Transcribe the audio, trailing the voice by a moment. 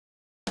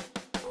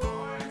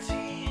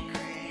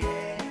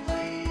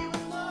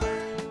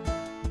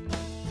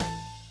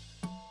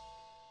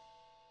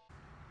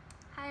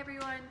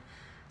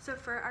So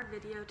for our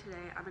video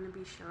today, I'm going to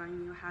be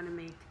showing you how to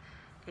make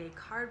a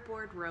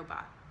cardboard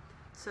robot.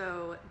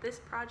 So this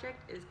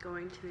project is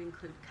going to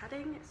include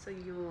cutting, so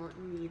you'll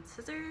need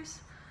scissors,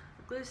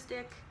 a glue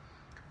stick,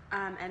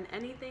 and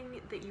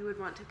anything that you would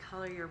want to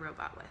color your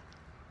robot with.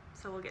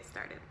 So we'll get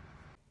started.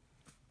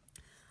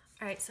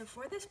 Alright, so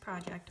for this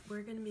project,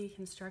 we're going to be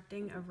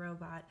constructing a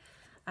robot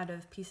out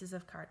of pieces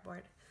of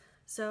cardboard.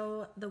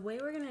 So the way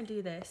we're going to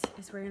do this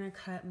is we're going to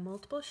cut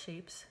multiple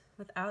shapes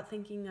without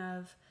thinking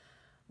of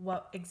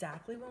what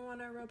exactly we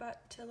want our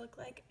robot to look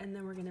like, and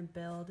then we're going to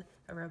build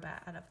a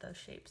robot out of those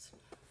shapes.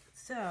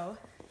 So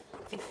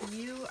if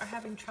you are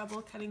having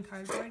trouble cutting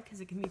cardboard,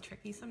 because it can be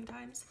tricky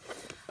sometimes,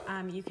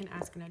 you can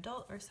ask an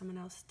adult or someone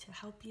else to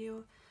help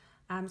you.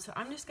 So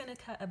I'm just going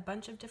to cut a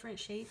bunch of different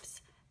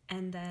shapes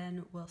and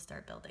then we'll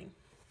start building.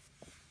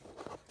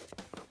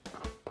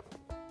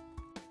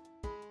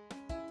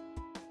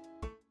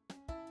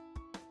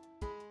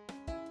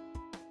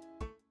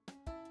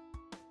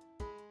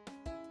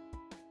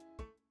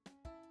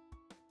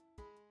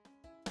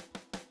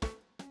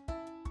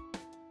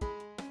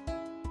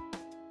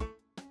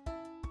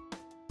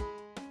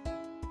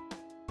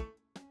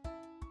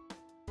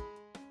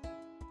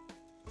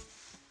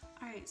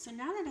 Alright, so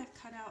now that I've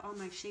cut out all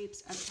my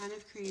shapes, I've kind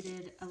of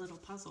created a little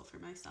puzzle for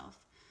myself.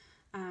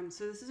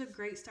 So this is a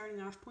great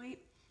starting off point.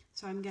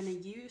 So I'm going to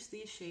use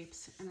these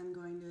shapes and I'm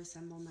going to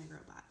assemble my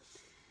robot.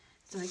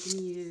 So I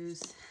can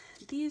use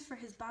these for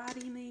his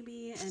body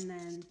maybe, and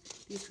then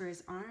these for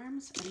his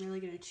arms. I'm really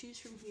going to choose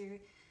from here,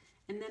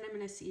 and then I'm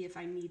going to see if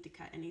I need to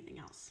cut anything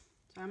else.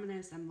 So I'm going to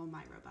assemble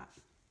my robot.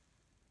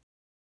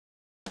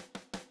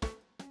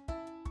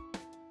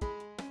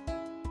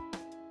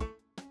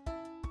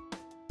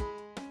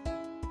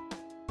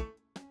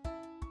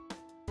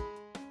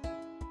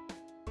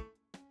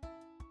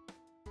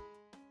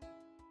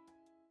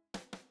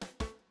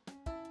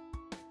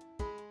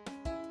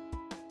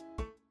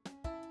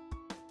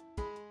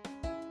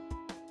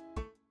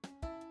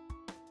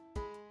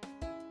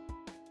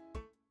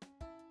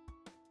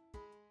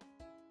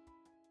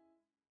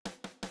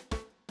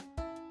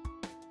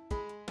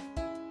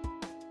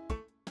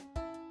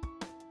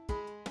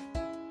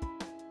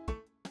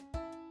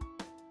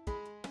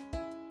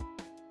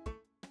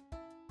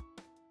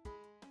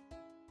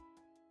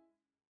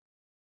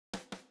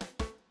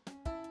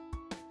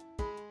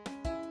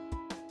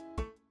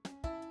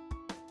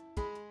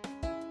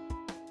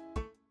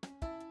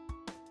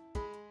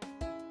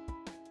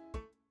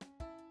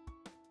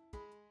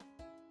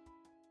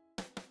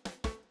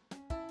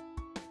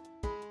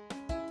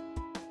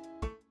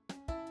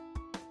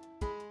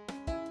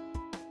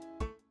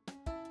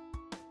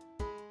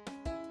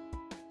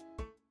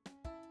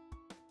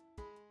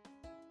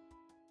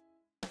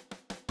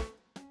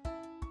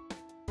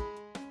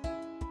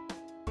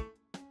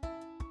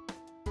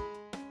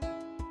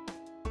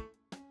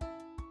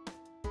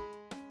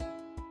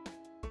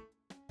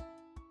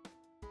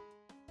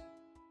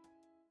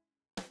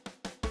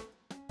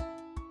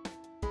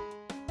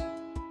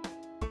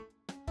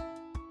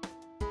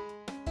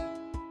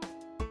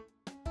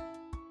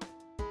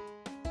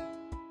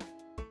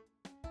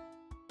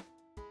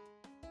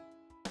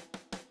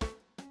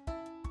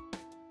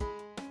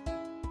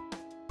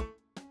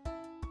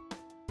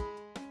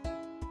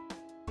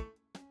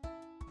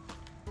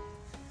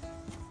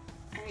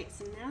 Alright,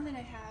 so now that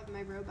I have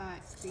my robot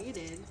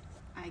created,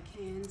 I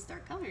can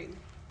start coloring.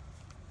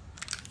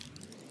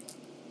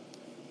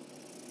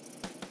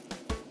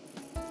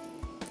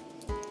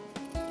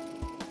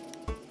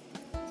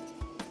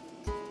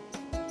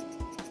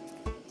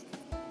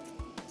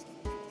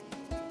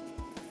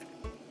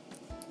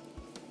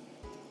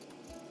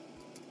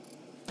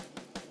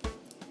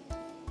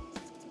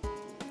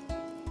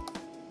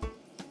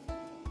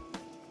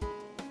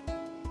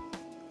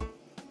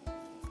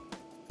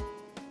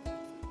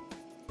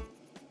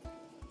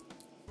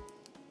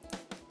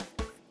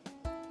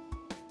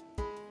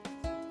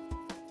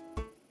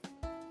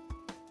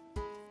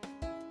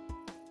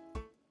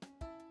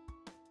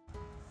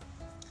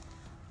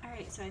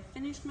 Alright, so I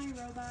finished my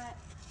robot.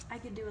 I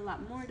could do a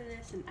lot more to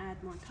this and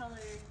add more color.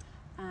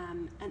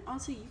 And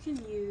also you can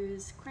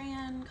use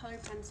crayon,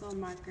 colored pencil,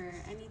 marker,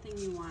 anything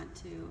you want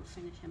to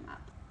finish him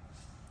up.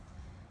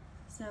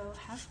 So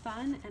have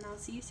fun and I'll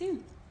see you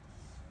soon.